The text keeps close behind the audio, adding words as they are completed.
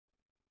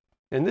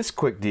In this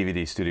quick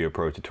DVD Studio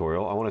Pro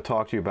tutorial, I want to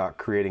talk to you about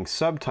creating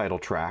subtitle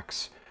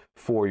tracks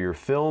for your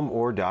film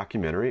or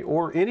documentary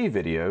or any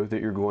video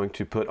that you're going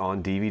to put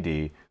on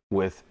DVD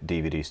with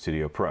DVD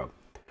Studio Pro.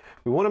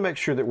 We want to make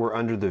sure that we're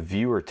under the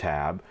Viewer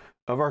tab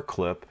of our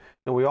clip,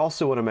 and we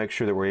also want to make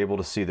sure that we're able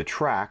to see the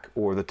track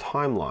or the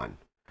timeline.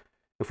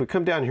 If we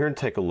come down here and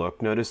take a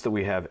look, notice that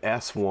we have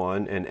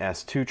S1 and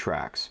S2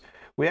 tracks.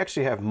 We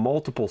actually have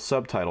multiple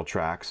subtitle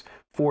tracks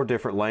for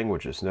different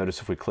languages.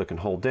 Notice if we click and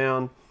hold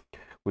down,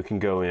 we can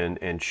go in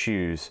and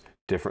choose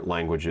different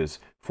languages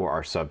for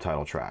our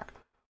subtitle track.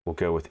 We'll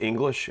go with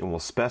English and we'll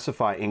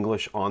specify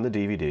English on the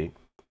DVD.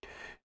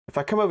 If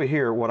I come over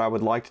here, what I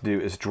would like to do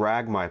is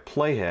drag my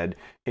playhead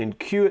and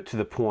cue it to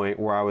the point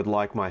where I would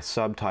like my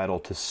subtitle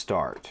to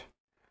start.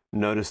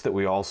 Notice that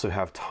we also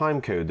have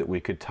timecode that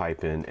we could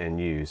type in and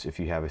use if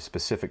you have a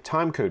specific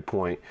timecode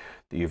point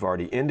that you've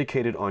already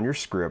indicated on your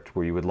script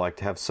where you would like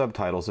to have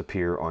subtitles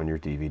appear on your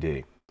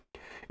DVD.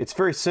 It's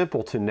very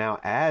simple to now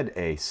add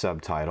a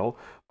subtitle.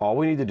 All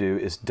we need to do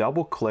is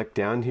double click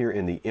down here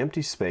in the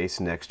empty space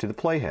next to the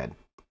playhead.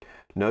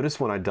 Notice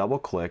when I double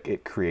click,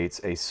 it creates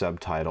a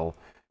subtitle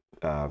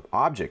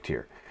object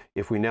here.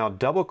 If we now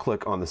double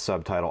click on the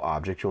subtitle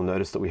object, you'll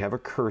notice that we have a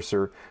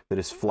cursor that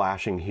is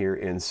flashing here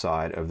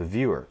inside of the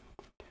viewer.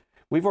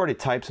 We've already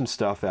typed some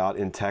stuff out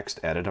in Text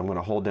Edit. I'm going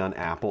to hold down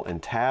Apple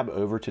and tab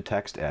over to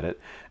Text Edit,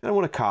 and I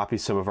want to copy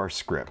some of our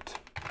script.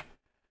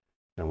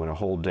 I'm going to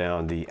hold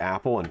down the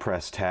Apple and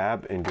press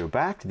Tab and go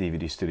back to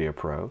DVD Studio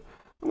Pro.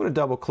 I'm going to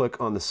double click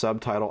on the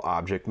subtitle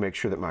object, make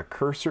sure that my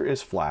cursor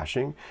is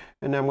flashing,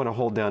 and then I'm going to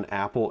hold down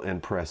Apple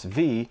and press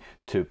V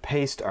to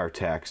paste our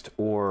text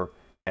or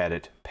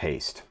edit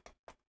paste.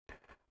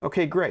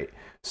 Okay, great.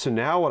 So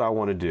now what I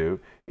want to do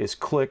is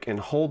click and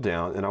hold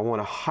down, and I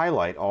want to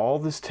highlight all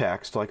this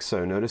text like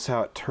so. Notice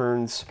how it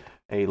turns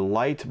a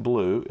light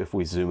blue if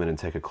we zoom in and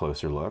take a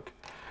closer look.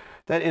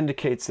 That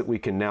indicates that we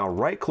can now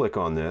right-click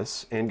on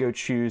this and go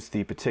choose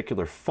the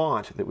particular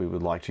font that we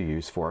would like to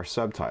use for our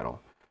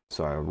subtitle.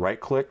 So I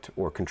right-clicked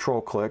or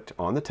control-clicked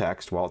on the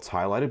text while it's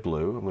highlighted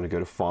blue. I'm going to go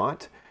to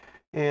Font,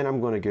 and I'm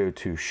going to go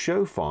to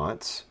Show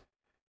Fonts.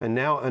 And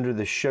now under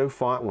the Show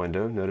Font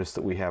window, notice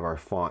that we have our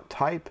font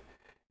type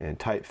and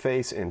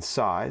typeface and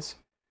size.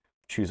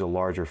 Choose a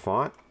larger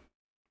font.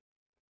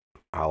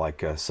 I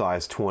like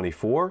size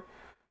 24.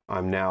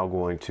 I'm now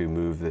going to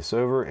move this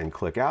over and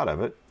click out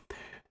of it.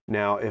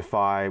 Now, if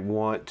I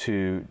want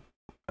to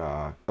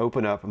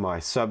open up my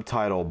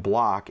subtitle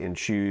block and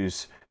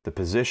choose the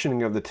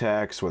positioning of the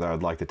text, whether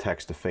I'd like the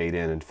text to fade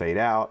in and fade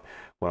out,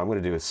 what I'm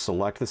going to do is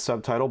select the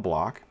subtitle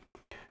block.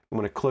 I'm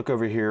going to click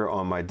over here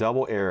on my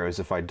double arrows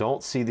if I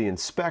don't see the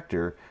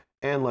inspector,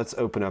 and let's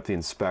open up the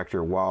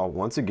inspector while,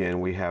 once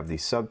again, we have the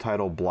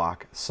subtitle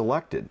block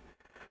selected.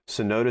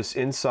 So notice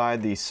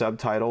inside the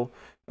subtitle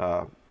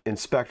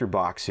inspector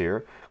box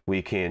here,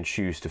 we can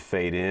choose to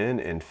fade in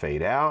and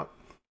fade out.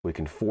 We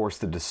can force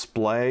the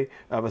display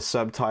of a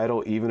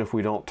subtitle even if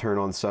we don't turn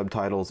on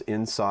subtitles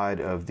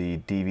inside of the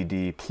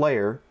DVD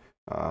player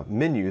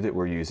menu that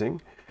we're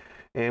using.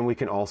 And we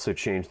can also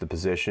change the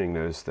positioning.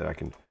 Notice that I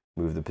can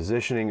move the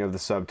positioning of the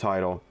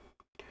subtitle.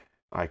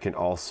 I can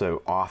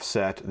also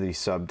offset the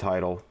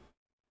subtitle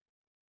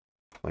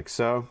like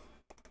so.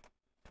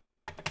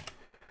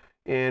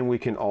 And we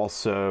can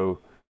also,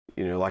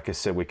 like I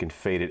said, we can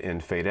fade it in,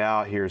 fade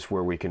out. Here's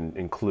where we can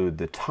include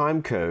the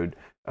time code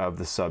of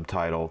the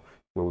subtitle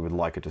where we would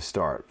like it to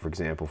start. For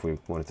example, if we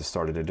want it to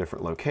start at a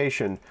different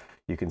location,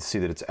 you can see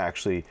that it's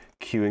actually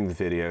queuing the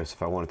video. So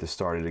if I want it to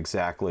start at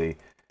exactly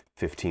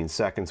 15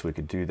 seconds, we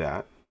could do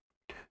that.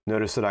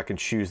 Notice that I can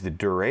choose the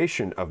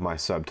duration of my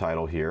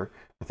subtitle here.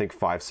 I think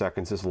 5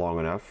 seconds is long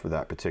enough for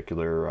that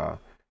particular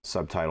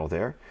subtitle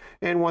there.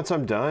 And once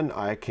I'm done,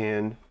 I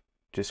can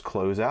just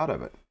close out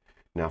of it.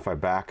 Now if I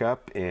back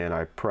up and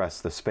I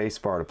press the space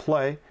bar to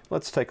play,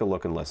 let's take a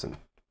look and listen.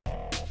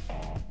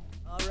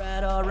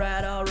 All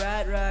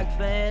right, rock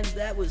fans,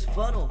 that was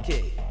fun,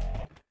 okay.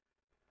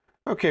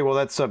 Okay, well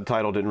that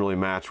subtitle didn't really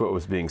match what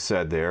was being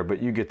said there,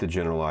 but you get the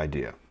general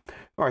idea.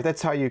 All right,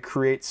 that's how you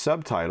create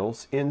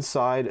subtitles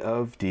inside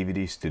of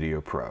DVD Studio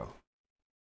Pro.